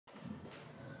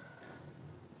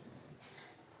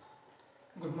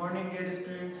Good morning, dear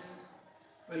students.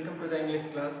 Welcome to the English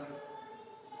class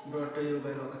brought to you by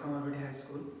Lata Khamarbati High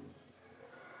School.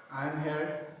 I am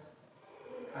here.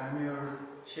 I am your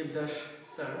Shibdas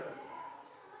sir,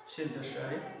 Shibdas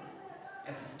Rai,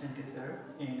 Assistant Teacher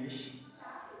English,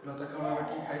 Lata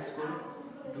Khamarbati High School,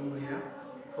 Dumuria,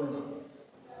 Khulna.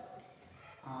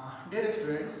 Dear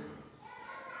students,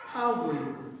 how do you?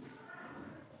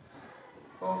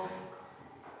 Hope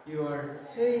you are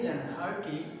hale and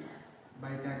hearty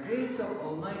by the grace of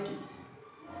Almighty.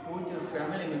 With your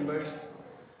family members,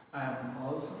 I am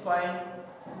also fine.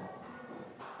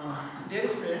 Dear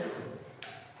friends,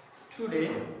 today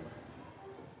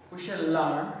we shall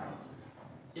learn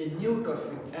a new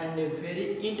topic and a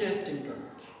very interesting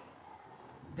topic,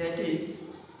 that is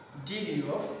degree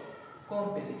of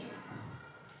comparison.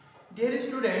 Dear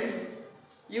students,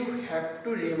 you have to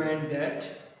remind that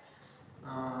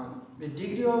the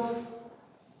degree of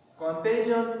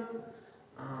comparison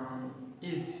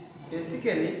is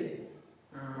basically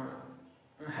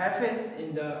happens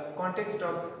in the context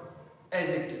of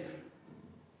adjective.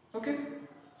 Okay,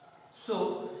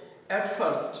 so at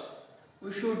first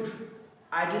we should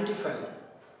identify,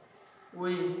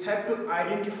 we have to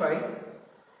identify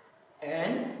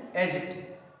an adjective,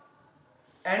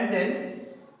 and then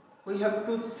we have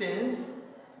to change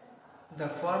the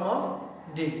form of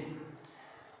degree.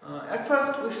 At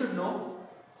first we should know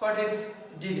what is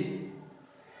degree.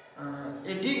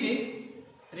 A degree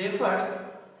refers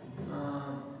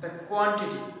the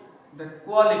quantity, the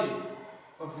quality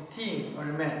of a thing or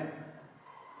a man.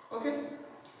 Okay,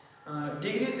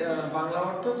 degree Bangla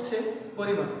অর্থ হচ্ছে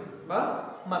পরিমাণ বা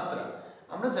মাত্রা।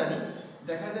 আমরা জানি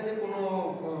দেখা যায় যে কোনো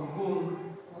গুণ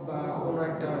বা কোনো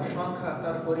একটা সংখ্যা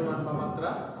তার পরিমাণ বা মাত্রা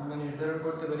আমরা নির্ধারণ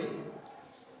করতে পারি।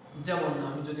 যেমন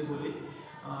আমি যদি বলি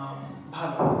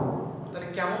ভালো, তাহলে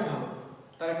কেমন ভালো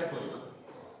তার একটা পরিমাণ।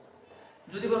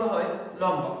 যদি বলা হয়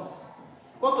লম্বা,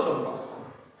 কত লম্বা,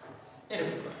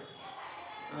 এরকম।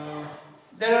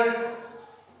 There are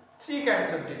three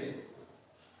kinds of degree,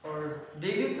 or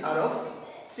degrees are of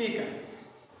three kinds,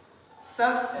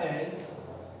 such as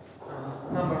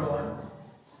number one,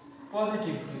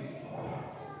 positive degree.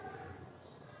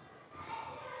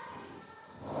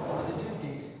 Positive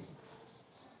degree.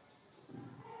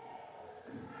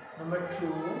 Number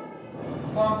two,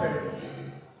 comparative degree.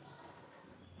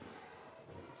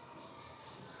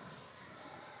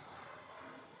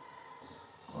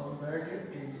 Comparative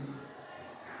degree.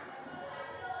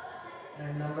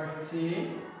 And number three,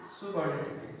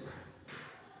 superlative degree.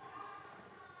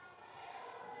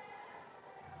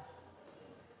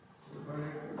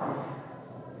 Superlative degree.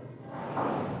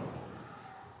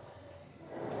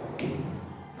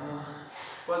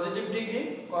 Positive degree,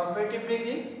 comparative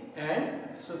degree, and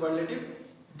superlative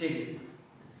degree.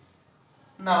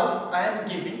 Now I am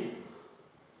giving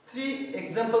three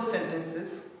example sentences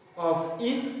of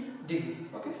each degree.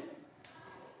 Okay,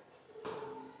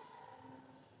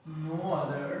 no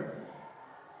other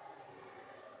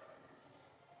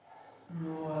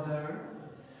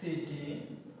city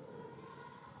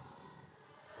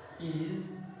is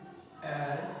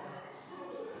as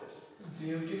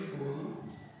beautiful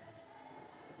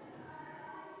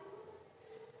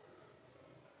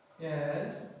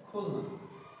as Khulna.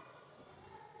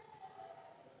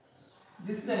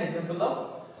 This is an example of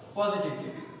positive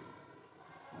degree.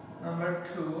 Number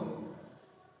two,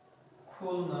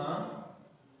 Khulna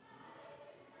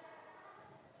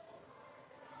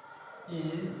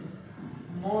is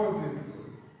more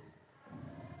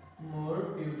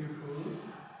beautiful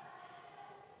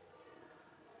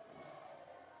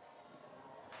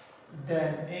than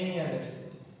any other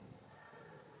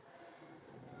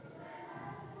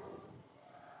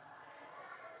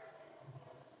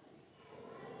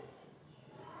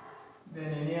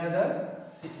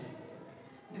city.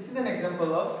 This is an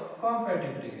example of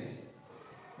comparative degree.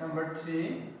 Number three,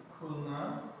 Khulna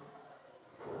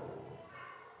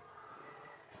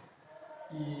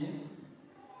is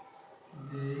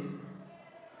the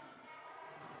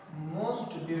most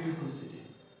beautiful city.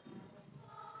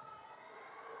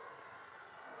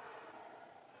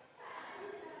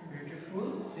 Beautiful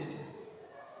city.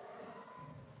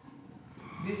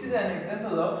 This is an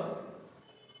example of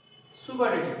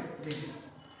superlative degree.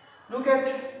 Look at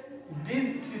these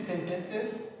three sentences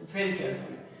very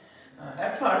carefully.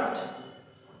 At first,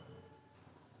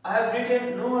 I have written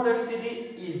no other city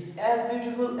is as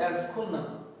beautiful as Khulna.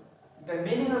 The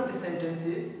meaning of the sentence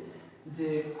is যে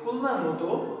খুলনার মতো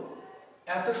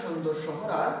এত সুন্দর শহর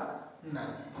আর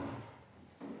নাই।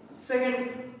 Second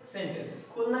sentence,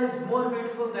 Khulna is more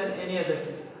beautiful than any other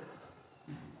city.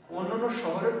 অন্যান্য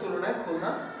শহরের তুলনায়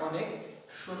খুলনা অনেক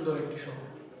সুন্দর একটি শহর।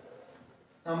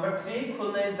 Number 3,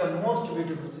 Khulna is the most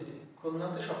beautiful city. Khulna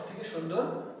হচ্ছে সবথেকে সুন্দর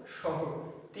শহর।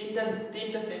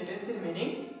 তিনটা সেন্টেন্সের মিনিং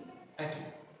একই।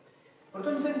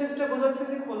 প্রথম সেন্টেন্সটা বোঝাচ্ছে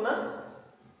যে খুলনা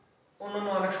অন্যান্য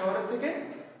অনেক শহরের থেকে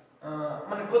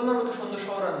মানে খুলনার মতো সুন্দর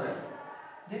শহর আর নাই।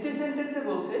 দ্বিতীয় সেন্টেন্সে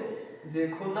বলছে যে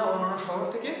খুলনা অন্যান্য শহর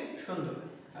থেকে সুন্দর।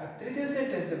 আর তৃতীয়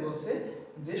সেন্টেন্সে বলছে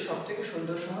যে সবথেকে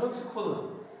সুন্দর শহর হচ্ছে খুলনা।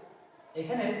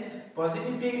 এখানে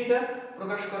পজিটিভ ডিগ্রিটা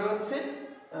প্রকাশ করা হচ্ছে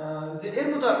যে এর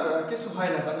মতো কিছু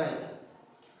হয় না বা নাই।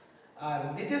 আর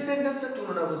দ্বিতীয় সেন্টেন্সটা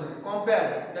তুলনা বোঝায়, কম্পেয়ার,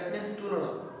 দ্যাট মিন্স তুলনা।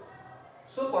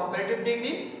 সো কম্পারেটিভ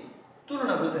ডিগ্রি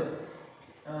তুলনা বোঝায়।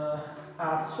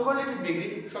 আর সুপারলেটিভ ডিগ্রি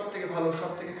সব থেকে ভালো,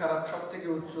 সব থেকে খারাপ, সব থেকে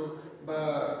উচ্চ বা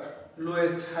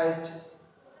lowest, highest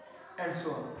and so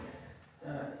on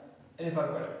refer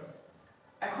করে।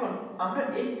 এখন আমরা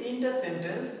এই তিনটা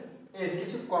সেন্টেন্স এর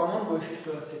কিছু কমন বৈশিষ্ট্য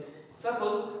আছে।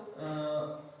 Suppose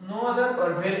no other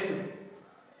or very few.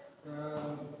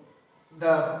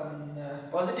 The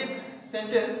positive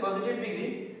sentence, positive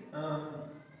degree,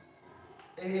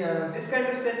 this kind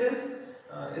of sentence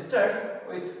starts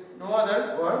with no other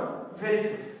or very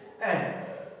few, and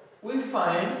we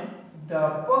find the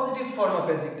positive form of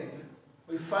adjective.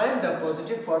 We find the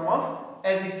positive form of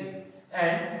adjective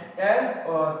and as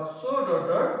or so dot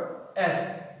or as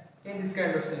in this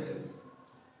kind of sentence.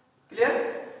 Clear?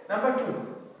 Number 2,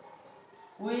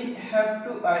 we have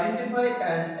to identify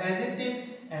an adjective,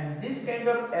 and this kind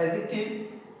of adjective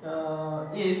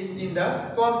is in the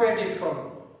comparative form.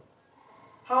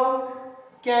 How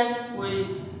can we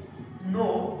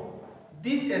know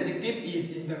this adjective is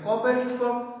in the comparative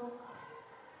form?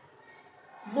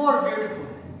 More beautiful.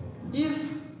 If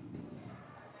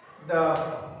the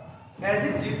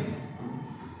adjective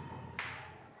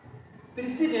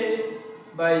preceded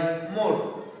by more,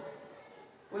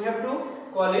 we have to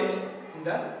call it in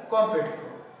the comparative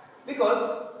form, because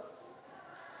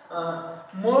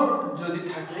মোর যদি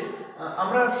থাকে,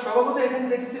 আমরা স্বভাবত এখানে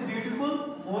দেখেছি beautiful,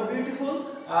 more beautiful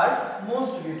আর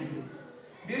most beautiful.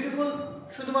 Beautiful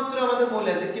শুধুমাত্র আমাদের মূল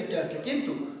অ্যাডজেক্টিভটা আছে,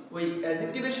 কিন্তু ওই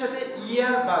অ্যাডজেক্টিভের সাথে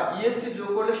ইআর বা ইএসটি যোগ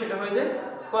করলে সেটা হয়ে যায়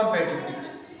কম্পারেটিভ ডিগ্রি।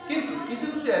 কিন্তু কিছু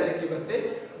কিছু অ্যাডজেক্টিভ আছে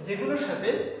যেগুলোর সাথে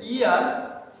ইআর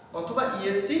অথবা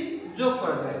ইএসটি যোগ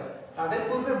করা যায় না। তাদের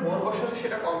পূর্বে মোর বসালে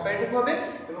সেটা কম্পারেটিভ হবে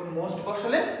এবং মোস্ট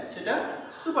বসালে সেটা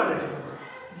সুপারলেটিভ হবে।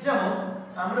 যেমন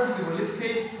আমরা যদি বলি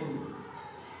ফেইথফুল,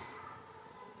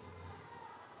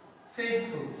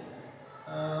 ফেইথফুল,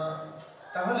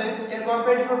 তাহলে এর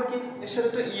কম্পারেটিভ হবে কি? এর সাথে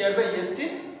তো ইআর বা ইএসটি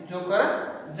যোগ করা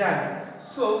যায় না।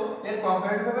 সো এর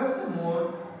কম্পারেটিভ হবে আছে মোর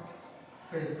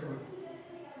ফেইথফুল।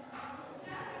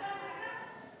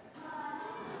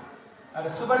 আর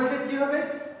সুপারলেটিভ কি হবে?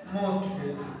 Most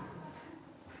faithful.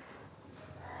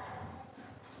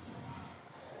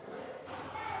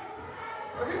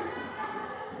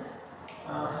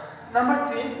 Number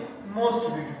 3, most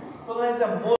beautiful. Khulna is the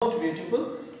most beautiful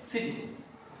city.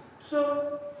 So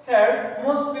here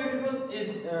most beautiful is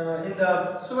in the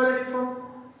superlative form.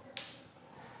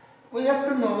 We have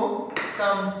to know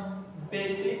some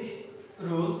basic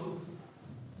rules.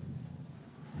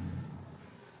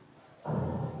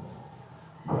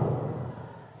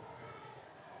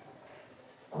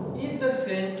 If the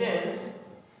sentence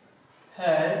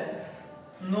has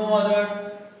no other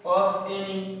of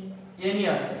any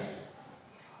other,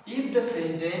 if the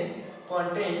sentence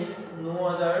contains no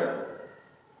other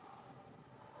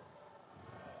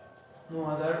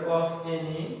of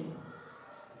any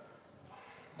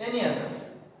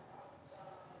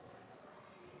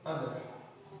other,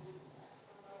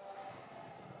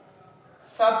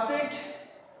 subject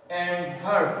and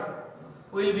verb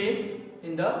will be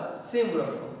in the singular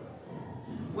form.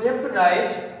 We have to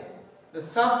write the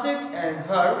subject and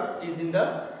verb is in the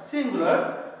singular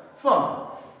form.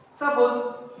 Suppose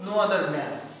no other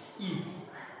man is.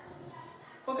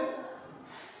 Okay?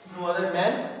 No other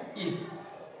man is.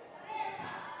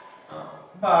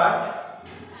 But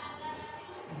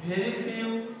very few,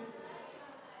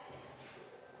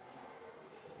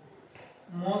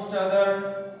 most other,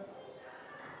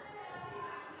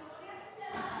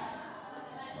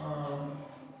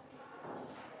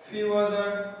 few other,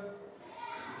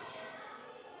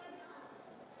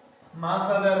 mass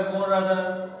other, more other,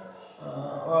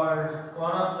 or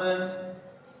one of them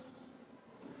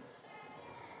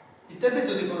ইত্যাদি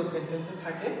যদি কোনো সেন্টেন্সে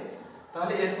থাকে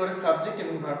তাহলে এরপরে subject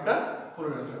এবং ভার্বটা পড়ে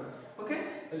রাখতে হবে। ওকে,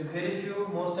 তাহলে very few,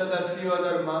 most other, few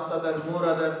other, mass other, more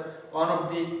other, one of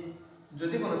the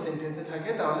যদি কোনো সেন্টেন্সে থাকে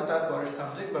তাহলে তারপরে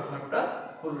সাবজেক্ট বা ভার্বটা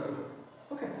পড়ে রাখতে হবে।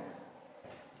 ওকে,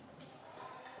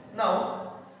 নাও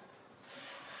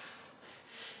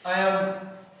I am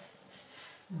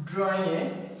drawing a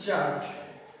chart.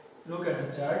 Look at the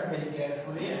chart very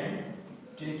carefully and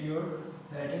take your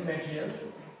writing materials.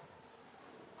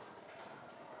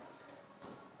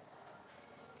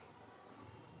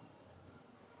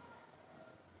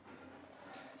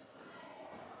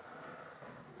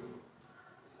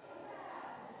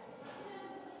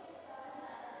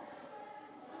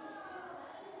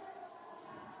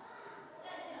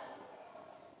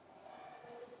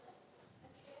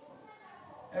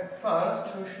 At first,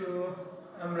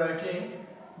 I'm writing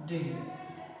degree.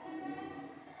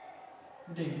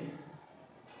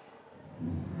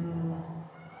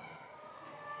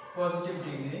 Positive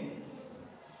degree,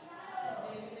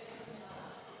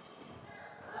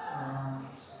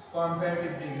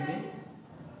 comparative degree,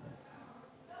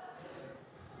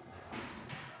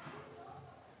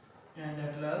 and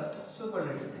at last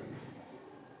superlative degree.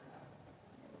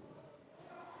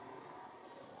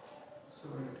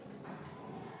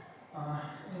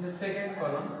 In the second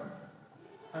column,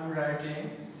 I'm writing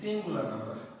singular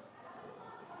number.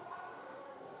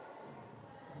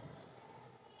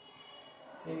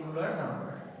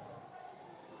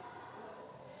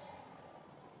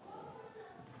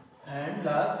 And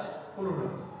last,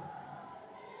 plural.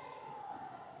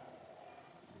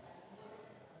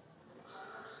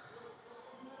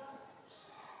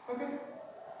 Okay.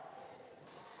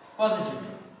 Positive,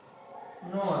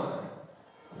 no other.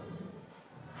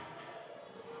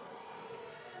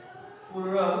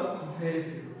 Plural, very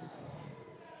few.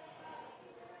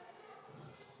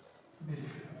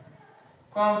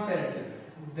 Comparative,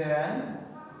 than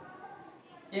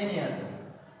any other.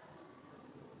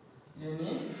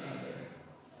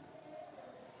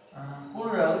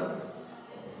 Plural,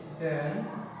 than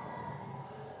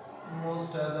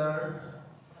most other,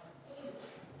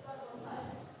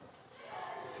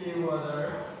 few other,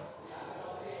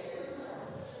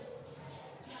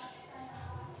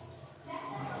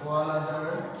 all other,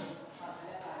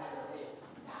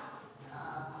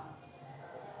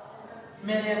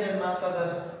 many other, mass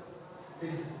other.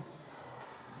 It is.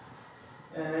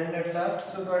 And at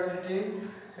last superlative,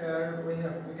 here we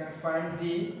can find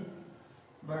the,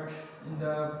 but in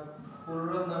the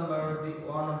plural number the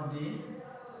one of the.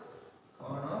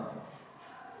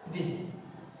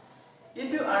 If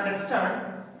you understand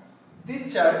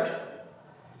this chart,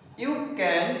 you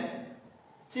can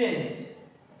change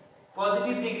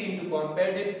positive degree into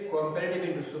comparative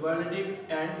into superlative,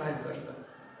 and vice versa.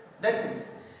 That means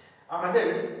আমাদের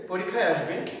পরীক্ষায়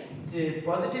আসবে যে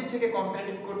positive থেকে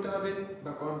comparative করতে হবে,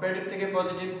 বা comparative থেকে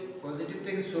positive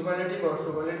থেকে সুপারলেটিভ, আর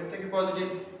সুপারলেটিভ থেকে পজিটিভ,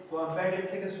 কম্পারেটিভ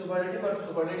থেকে সুপারলেটিভ, আর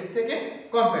সুপারলেটিভ থেকে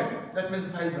comparative. That means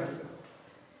vice versa.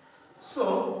 So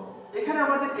এখানে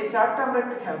আমাদের এই চারটা আমরা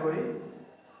একটু খেয়াল করি।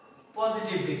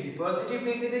 পজিটিভ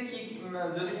ডিগ্রিতে কি,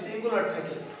 যদি সিঙ্গুলার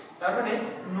থাকে তার মানে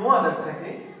নো আদার থাকে,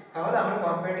 তাহলে আমরা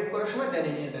কম্পারেটিভ করার সময় দেন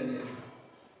এনি আদার নিয়ে আসবো,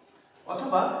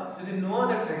 অথবা যদি নো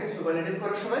আদার থাকে সুপারলেটিভ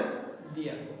করার সময়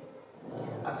দিয়ে আনবো।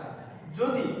 আচ্ছা,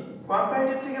 যদি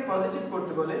কম্পারেটিভ থেকে পজিটিভ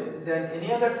করতে বলে দেন এনি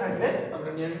আদার থাকলে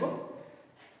আমরা নিয়ে আসবো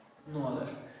নো আদার।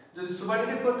 যদি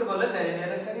সুপারলেটিভ করতে বলে দেন এনি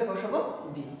আদার থাকলে বসাবো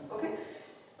দি। ওকে,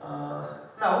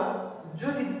 নাও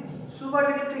যদি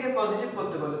সুপারলেটিভ থেকে পজিটিভ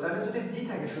করতে বলে তাহলে যদি দি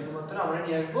থাকে শুধুমাত্র আমরা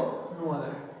নিয়ে আসবো নো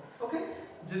আদার। ওকে,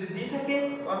 যদি দি থাকে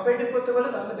কম্পারেটিভ করতে বলে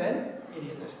তাহলে দেন এনি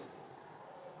আদার।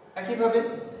 একইভাবে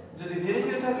যদি ভেরি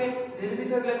ফিউ থাকে,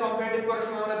 থাকলে কম্পারেটিভ করার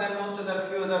সময় আমরা দেন most other,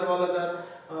 few other, all other,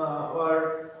 or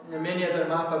many other,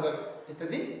 মাস আদার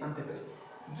ইত্যাদি আনতে পারি।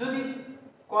 যদি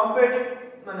কম্পারেটিভ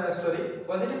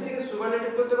পজিটিভ থেকে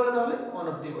সুপারলেটিভ করতে বলে তাহলে অন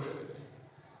অফ দি বসাতে পারি।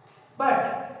 বাট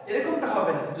এরকমটা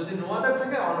হবে না যদি নো আদার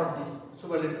থাকে অন অফ দি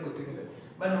সুপারলেটিভ করতে গেলে,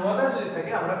 বা নো আদার যদি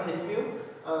থাকে আমরা ভেরি ফিউ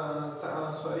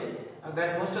দেন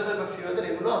মোস্ট আদার বা ফিউ আদার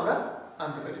এগুলো আমরা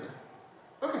আনতে পারি না।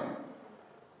 ওকে,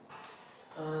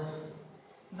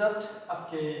 জাস্ট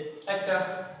আজকে একটা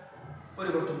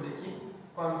পরিবর্তন দেখি।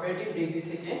 কম্পারেটিভ ডিগ্রি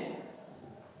থেকে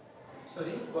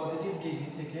পজিটিভ ডিগ্রি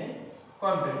থেকে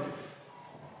comparative.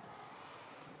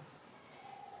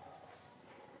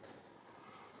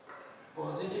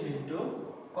 Positive into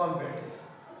comparative,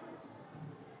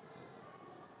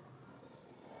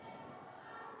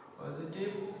 positive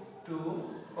to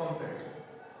comparative,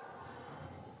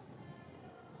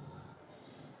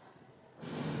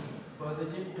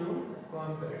 positive to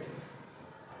comparative.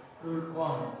 Rule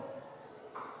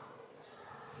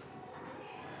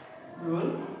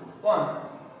 1.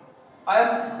 I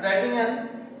am writing an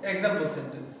example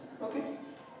sentence. Okay.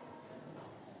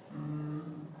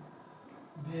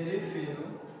 Very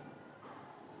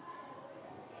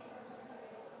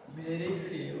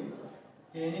few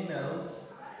animals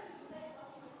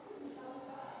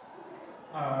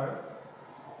are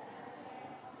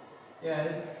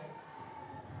as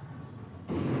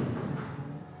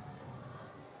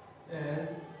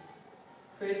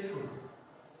faithful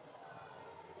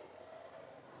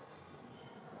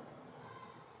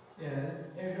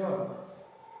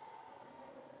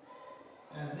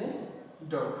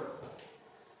dog.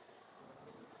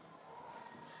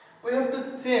 We have to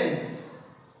change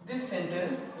this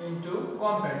sentence into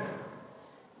comparative.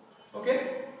 Okay?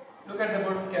 Look at the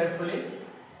board carefully.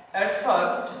 At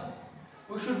first,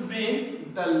 we should bring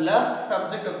the last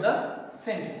subject of the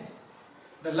sentence.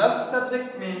 The last subject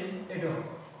means a dog.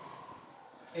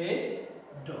 A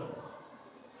dog.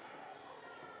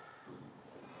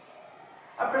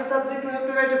 After subject, we have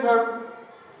to write a verb.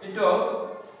 A dog.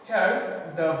 Here,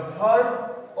 the verb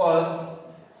was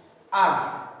are.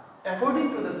 According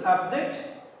to the subject,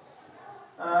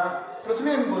 প্রথমে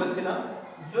আমি বলেছিলাম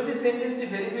যদি সেন্টেন্সটি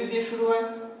verify দিয়ে শুরু হয়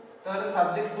তাহলে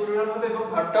subject plural হবে এবং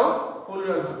ভার্বটাও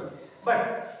প্লুরাল হবে। বাট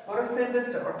পরের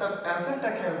সেন্টেন্সটা অর্থাৎ অ্যানসারটা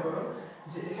খেয়াল করো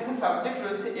যে এখানে সাবজেক্ট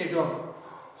রয়েছে এ ডগ,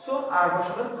 সো আর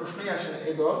বসানোর প্রশ্নই আসে না।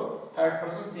 A dog third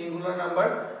person singular number,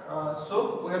 so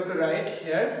we have to right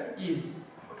here is.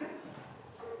 Okay,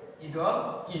 a dog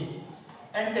is,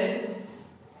 and then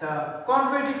the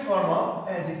comparative form of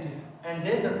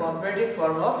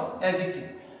adjective,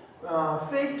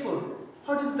 faithful.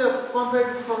 What is the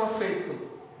comparative form of faithful?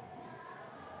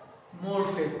 More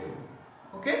faithful.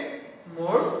 Okay,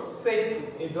 more faithful.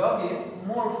 A dog is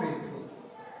more faithful.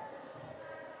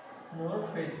 More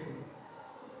faithful.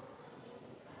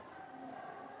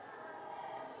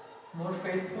 More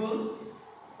faithful.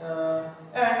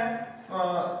 And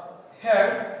here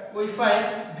we find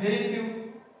very few,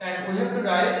 and we have to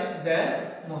write than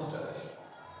most others.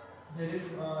 Very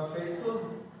faithful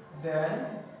than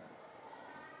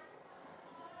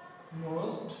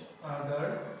most other,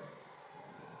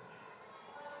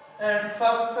 and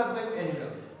first subject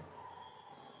animals.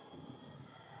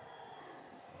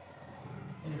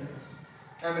 Animals.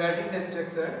 I am writing the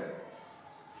structure.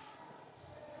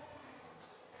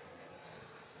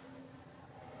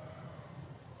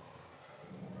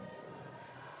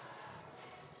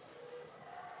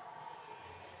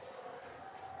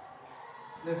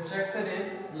 The structure is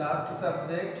last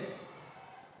subject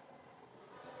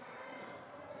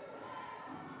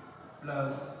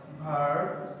plus verb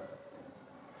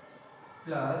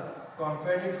plus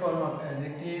comparative form of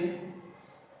adjective,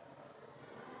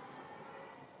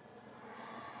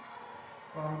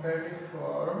 comparative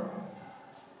form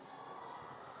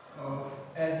of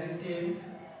adjective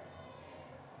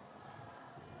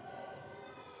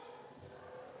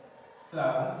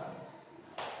plus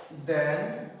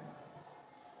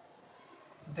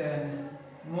then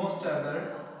most other,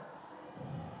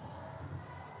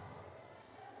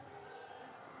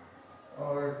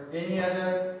 or any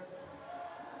other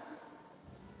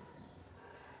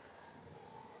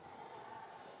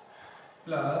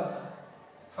plus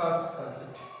first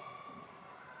subject.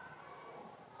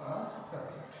 First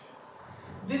subject.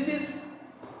 This is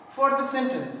for the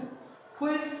sentence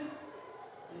which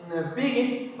begin,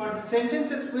 for the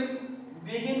sentences which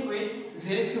begin with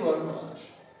very few or no others.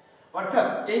 অর্থাৎ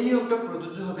এই নিয়মটা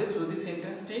প্রযোজ্য হবে যদি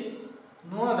সেন্টেন্সটি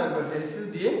no other বা very few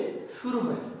দিয়ে শুরু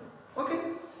হয়। ওকে,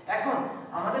 এখন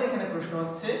আমাদের এখানে প্রশ্ন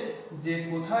হচ্ছে যে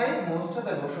কোথায় মোস্ট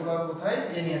আদার বসো বা কোথায়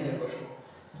এনি আদার বসো।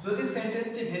 যদি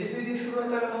সেন্টেন্সটি ভেরি ফিউ দিয়ে শুরু হয়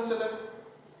তাহলে মোস্ট আদার,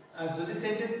 আর যদি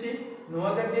সেন্টেন্সটি নো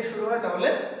আদার দিয়ে শুরু হয় তাহলে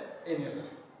any other.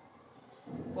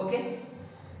 Okay,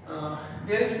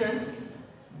 dear students,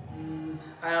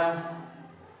 I am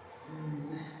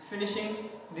finishing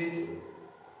this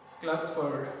class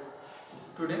for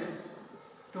today.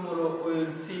 Tomorrow we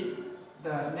will see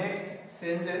the next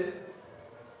sentences,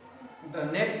 the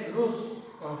next rules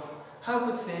of how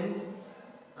to change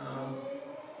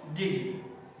degree,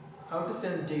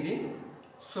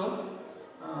 So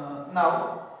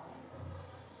now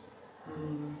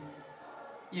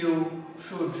you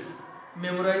should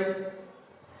memorize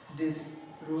these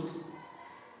rules.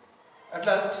 At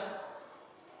last,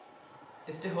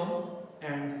 stay home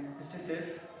and stay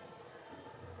safe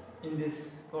in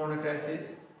this corona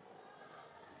crisis.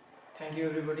 Thank you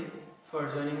everybody for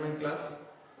joining my class.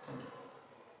 Thank you.